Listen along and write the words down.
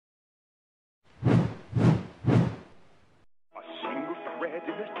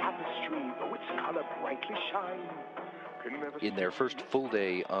color brightly shine. In their first full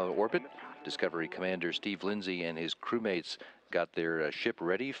day on orbit, Discovery Commander Steve Lindsay and his crewmates got their ship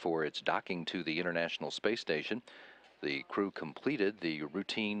ready for its docking to the International Space Station. The crew completed the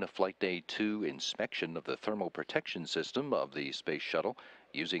routine Flight Day 2 inspection of the thermal protection system of the Space Shuttle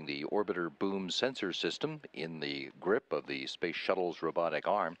using the orbiter boom sensor system in the grip of the Space Shuttle's robotic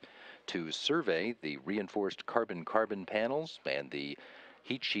arm to survey the reinforced carbon-carbon panels and the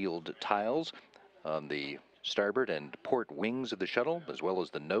heat shield tiles on the starboard and port wings of the shuttle, as well as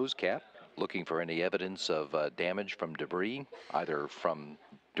the nose cap, looking for any evidence of damage from debris, either from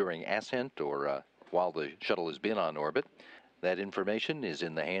during ascent or while the shuttle has been on orbit. That information is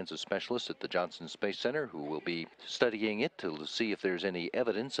in the hands of specialists at the Johnson Space Center who will be studying it to see if there's any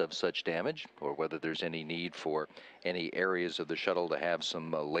evidence of such damage or whether there's any need for any areas of the shuttle to have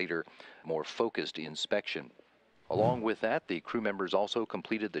some later, more focused inspection. Along with that, the crew members also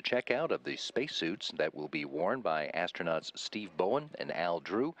completed the checkout of the spacesuits that will be worn by astronauts Steve Bowen and Al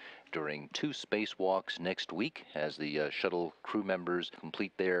Drew during 2 spacewalks next week as the shuttle crew members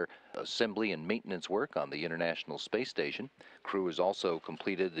complete their assembly and maintenance work on the International Space Station. Crew has also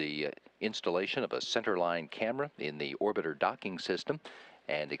completed the installation of a centerline camera in the orbiter docking system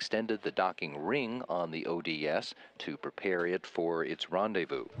and extended the docking ring on the ODS to prepare it for its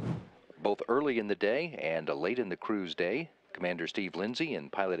rendezvous. Both early in the day and late in the crew's day, Commander Steve Lindsay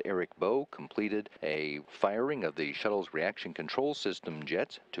and pilot Eric Bowe completed a firing of the shuttle's reaction control system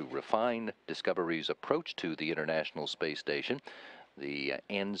jets to refine Discovery's approach to the International Space Station. The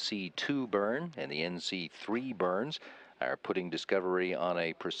NC-2 burn and the NC-3 burns are putting Discovery on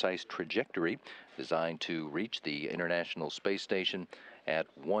a precise trajectory designed to reach the International Space Station at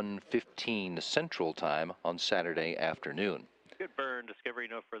 1:15 Central Time on Saturday afternoon. Good burn, Discovery,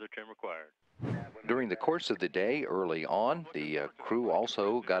 no further trim required. During the course of the day, early on, the crew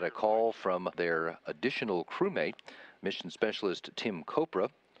also got a call from their additional crewmate, mission specialist Tim Copra,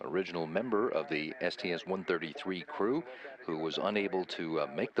 original member of the STS-133 crew, who was unable to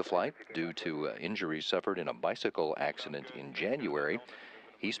make the flight due to injuries suffered in a bicycle accident in January.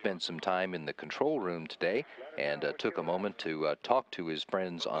 He spent some time in the control room today and took a moment to talk to his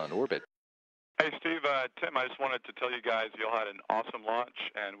friends on orbit. Hey, Steve, Tim, I just wanted to tell you guys you all had an awesome launch,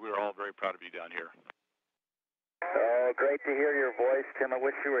 and we were all very proud of you down here. Great to hear your voice, Tim. I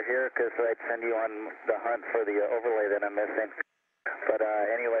wish you were here because I'd send you on the hunt for the overlay that I'm missing. But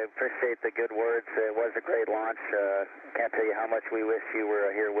anyway, appreciate the good words. It was a great launch. Can't tell you how much we wish you were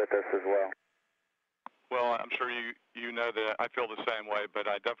here with us as well. Well, I'm sure you know that I feel the same way, but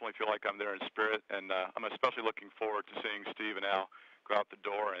I definitely feel like I'm there in spirit, and I'm especially looking forward to seeing Steve and Al go out the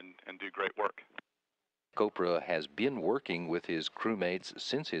door and do great work. Copra has been working with his crewmates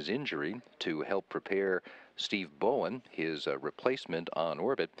since his injury to help prepare Steve Bowen, his replacement on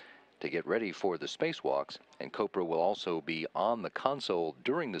orbit, to get ready for the spacewalks, and Copra will also be on the console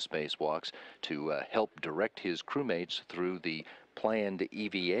during the spacewalks to help direct his crewmates through the planned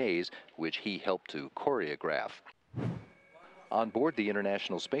EVAs, which he helped to choreograph. On board the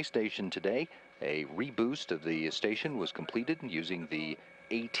International Space Station today, a reboost of the station was completed using the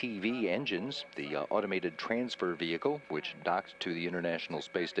ATV engines, the automated transfer vehicle, which docked to the International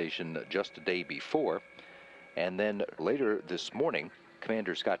Space Station just a day before. And then later this morning,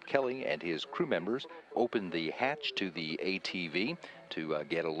 Commander Scott Kelly and his crew members opened the hatch to the ATV to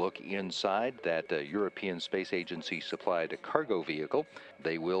get a look inside that European Space Agency supplied cargo vehicle.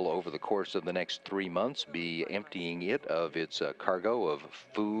 They will, over the course of the next 3 months, be emptying it of its cargo of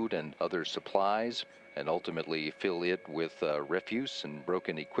food and other supplies, and ultimately fill it with refuse and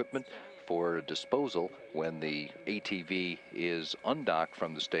broken equipment for disposal when the ATV is undocked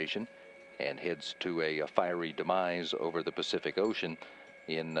from the station and heads to a fiery demise over the Pacific Ocean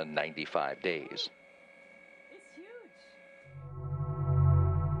in 95 days.